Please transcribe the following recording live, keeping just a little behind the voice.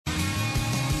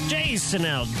Trace and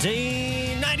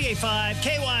LD, 98.5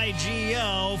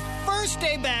 KYGO. First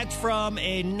day back from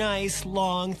a nice,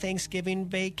 long Thanksgiving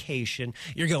vacation.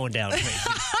 You're going down, Tracy.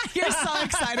 You're so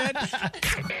excited.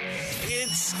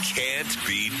 It's Can't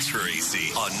Beat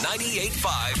Tracy on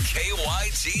 98.5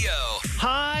 KYGO.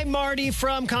 Hi, Marty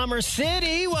from Commerce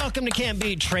City. Welcome to Can't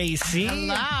Beat Tracy.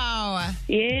 Hello.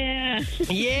 Yeah.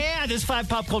 Yeah, there's 5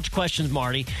 pop culture questions,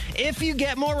 Marty. If you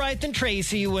get more right than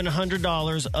Tracy, you win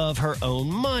 $100 of her own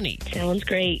money. Sounds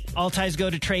great. All ties go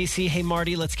to Tracy. Hey,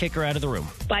 Marty, let's kick her out of the room.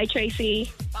 Bye,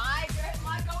 Tracy. Bye,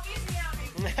 Grandma. Go easy on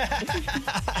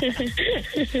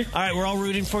me. All right, we're all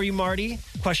rooting for you, Marty.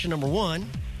 Question number 1.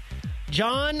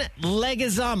 John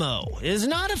Leguizamo is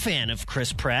not a fan of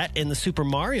Chris Pratt in the Super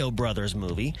Mario Brothers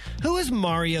movie. Who is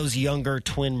Mario's younger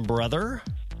twin brother?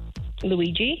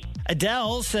 Luigi.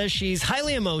 Adele says she's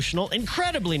highly emotional,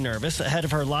 incredibly nervous ahead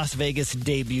of her Las Vegas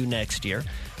debut next year.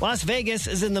 Las Vegas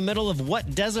is in the middle of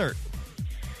what desert?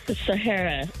 The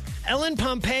Sahara. Ellen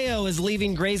Pompeo is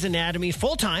leaving Grey's Anatomy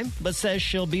full-time, but says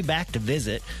she'll be back to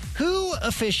visit. Who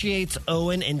officiates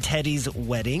Owen and Teddy's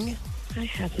wedding? I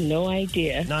have no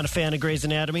idea. Not a fan of Grey's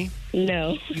Anatomy?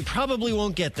 No. You probably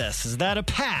won't get this. Is that a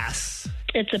pass?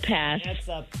 It's a pass. That's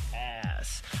a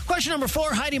pass. Question number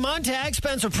 4. Heidi Montag,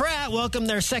 Spencer Pratt welcomed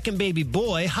their second baby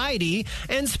boy. Heidi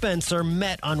and Spencer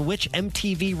met on which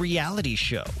MTV reality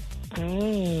show?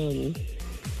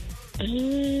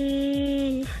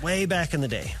 Way back in the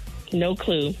day. No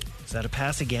clue. Is that a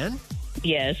pass again?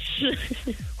 Yes.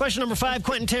 Question number 5.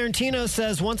 Quentin Tarantino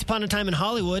says Once Upon a Time in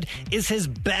Hollywood is his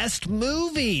best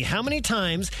movie. How many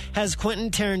times has Quentin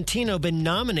Tarantino been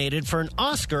nominated for an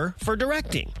Oscar for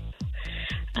directing?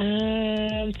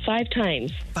 5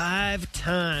 times. 5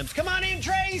 times. Come on in,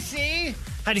 Tracy.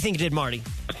 How do you think you did, Marty?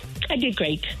 I did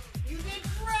great. You did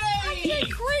great.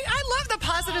 Great. I love the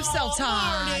positive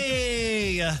self-talk.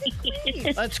 Marty.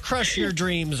 Let's crush your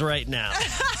dreams right now.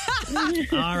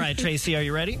 All right, Tracy, are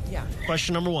you ready? Yeah.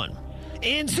 Question number 1.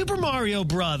 In Super Mario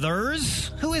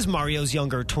Brothers, who is Mario's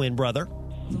younger twin brother?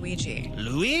 Luigi.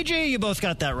 Luigi. You both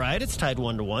got that right. It's tied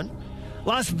 1-1.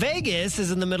 Las Vegas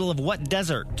is in the middle of what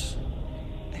desert?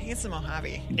 I think it's the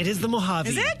Mojave. It is the Mojave.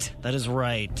 Is it? That is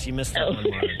right. You missed that one,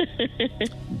 Marty.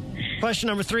 Question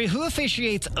number 3. Who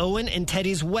officiates Owen and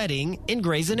Teddy's wedding in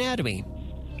Grey's Anatomy?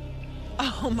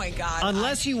 Oh, my God.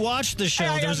 Unless you watch the show,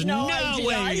 I have there's no idea.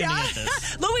 way you're going to Yeah. get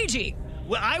this. Luigi.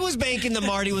 Well, I was banking that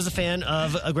Marty was a fan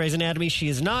of Grey's Anatomy. She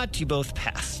is not. You both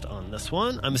passed on this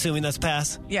one. I'm assuming that's a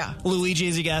pass. Yeah. Luigi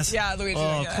is a guess? Yeah, Luigi.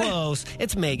 Oh, Yeah. close.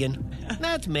 It's Megan.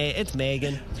 It's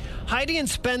Megan. Heidi and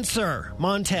Spencer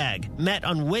Montag met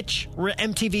on which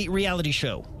MTV reality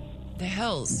show? The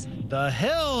Hills. The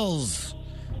Hills.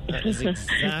 That is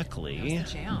exactly That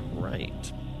was the jam.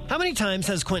 right. How many times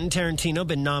has Quentin Tarantino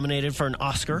been nominated for an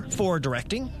Oscar for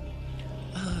directing?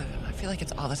 I feel like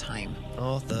it's all the time.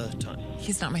 All the time.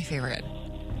 He's not my favorite.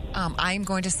 I'm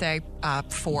going to say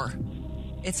 4.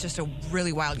 It's just a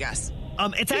really wild guess.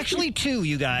 It's actually 2,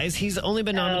 you guys. He's only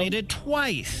been nominated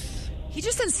twice. He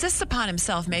just insists upon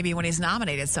himself maybe when he's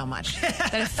nominated so much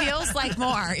that it feels like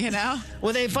more, you know?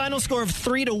 With a final score of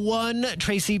 3-1,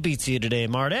 Tracy beats you today,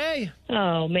 Marty.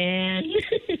 Oh, man.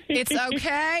 It's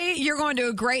okay. You're going to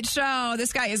a great show.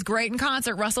 This guy is great in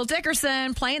concert. Russell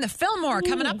Dickerson playing the Fillmore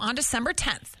coming up on December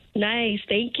 10th. Nice.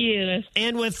 Thank you.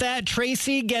 And with that,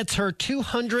 Tracy gets her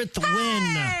 200th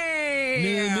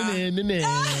Hey! win.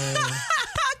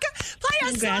 Play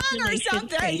a song or Congratulations,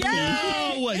 something. Tracy.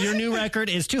 Yay! Oh, your new record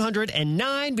is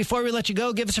 209. Before we let you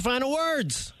go, give us your final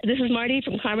words. This is Marty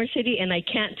from Commerce City, and I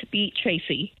can't beat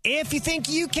Tracy. If you think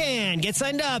you can, get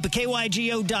signed up at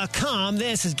KYGO.com.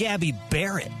 This is Gabby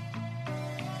Barrett.